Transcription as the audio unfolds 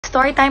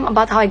story time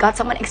about how I got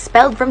someone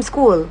expelled from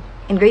school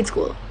in grade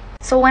school.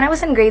 So when I was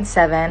in grade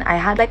 7, I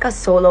had like a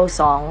solo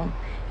song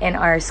in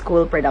our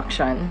school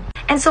production.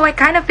 And so I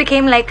kind of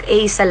became like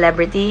a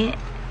celebrity,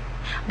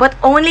 but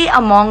only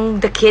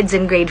among the kids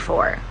in grade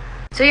 4.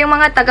 So yung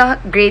mga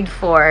taga grade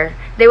 4,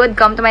 they would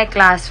come to my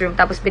classroom,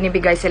 tapos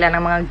binibigay sila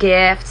ng mga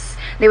gifts.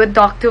 They would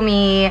talk to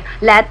me,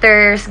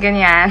 letters,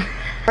 ganyan.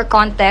 For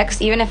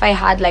context, even if I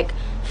had like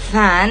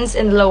fans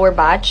in the lower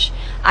batch,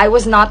 I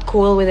was not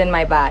cool within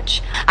my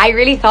batch. I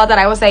really thought that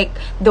I was like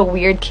the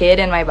weird kid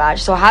in my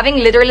batch. So having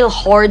literally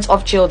hordes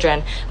of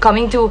children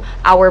coming to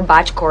our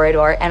batch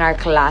corridor and our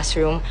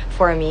classroom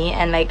for me,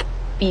 and like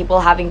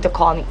people having to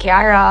call me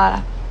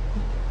Kiara,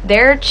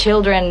 there are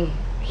children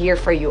here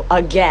for you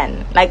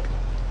again. Like,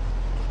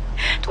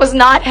 it was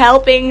not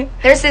helping.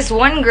 There's this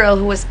one girl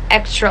who was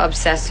extra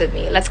obsessed with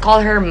me. Let's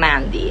call her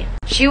Mandy.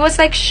 She was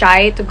like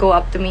shy to go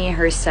up to me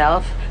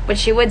herself, but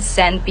she would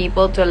send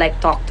people to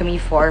like talk to me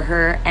for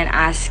her and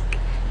ask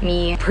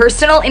me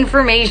personal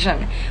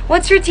information.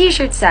 What's your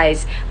t-shirt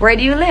size? Where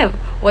do you live?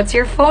 What's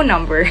your phone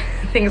number?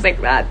 Things like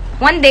that.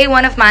 One day,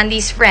 one of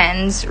Mandy's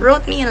friends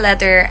wrote me a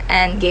letter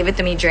and gave it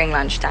to me during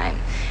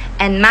lunchtime.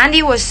 And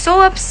Mandy was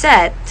so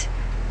upset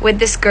with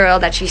this girl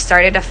that she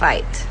started a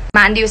fight.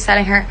 Mandy was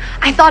telling her,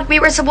 I thought we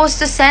were supposed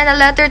to send a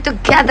letter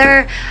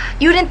together.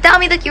 You didn't tell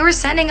me that you were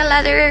sending a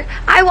letter.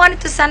 I wanted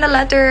to send a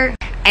letter.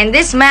 And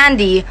this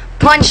Mandy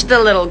punched the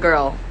little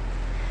girl.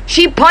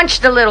 She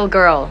punched the little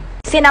girl.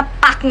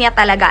 Sinapak niya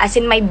talaga, as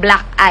in may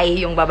black eye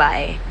yung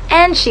babae.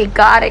 And she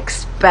got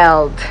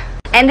expelled.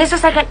 And this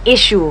was like an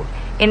issue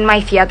in my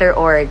theater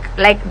org.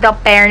 Like, the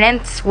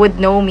parents would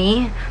know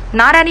me,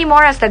 not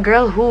anymore as the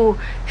girl who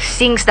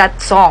sings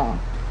that song.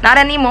 Not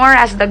anymore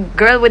as the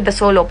girl with the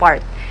solo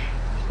part.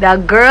 The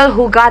girl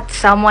who got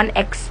someone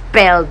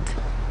expelled.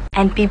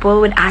 And people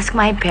would ask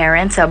my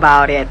parents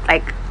about it.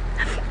 Like,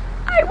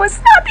 I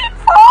was not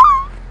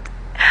involved.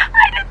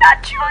 I did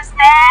not choose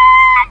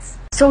this.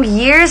 So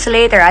years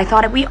later, I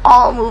thought we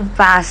all moved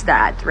past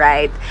that,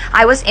 right?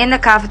 I was in the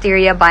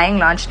cafeteria buying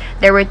lunch.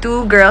 There were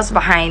 2 girls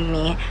behind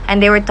me,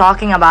 and they were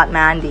talking about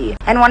Mandy.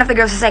 And one of the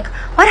girls was like,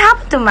 what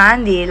happened to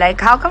Mandy?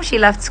 Like, how come she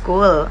left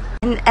school?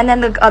 And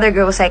then the other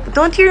girl was like,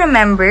 don't you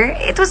remember?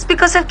 It was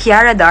because of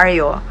Kiara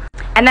Dario.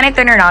 And then I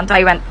turned around, so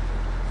I went,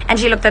 and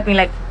she looked at me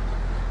like,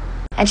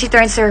 and she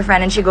turns to her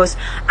friend and she goes,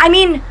 I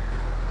mean,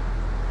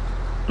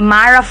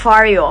 Mara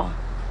Fario.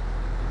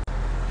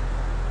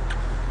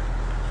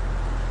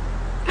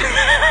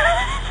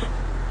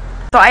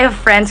 So I have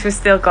friends who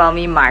still call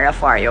me Mara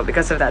Fario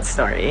because of that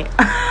story.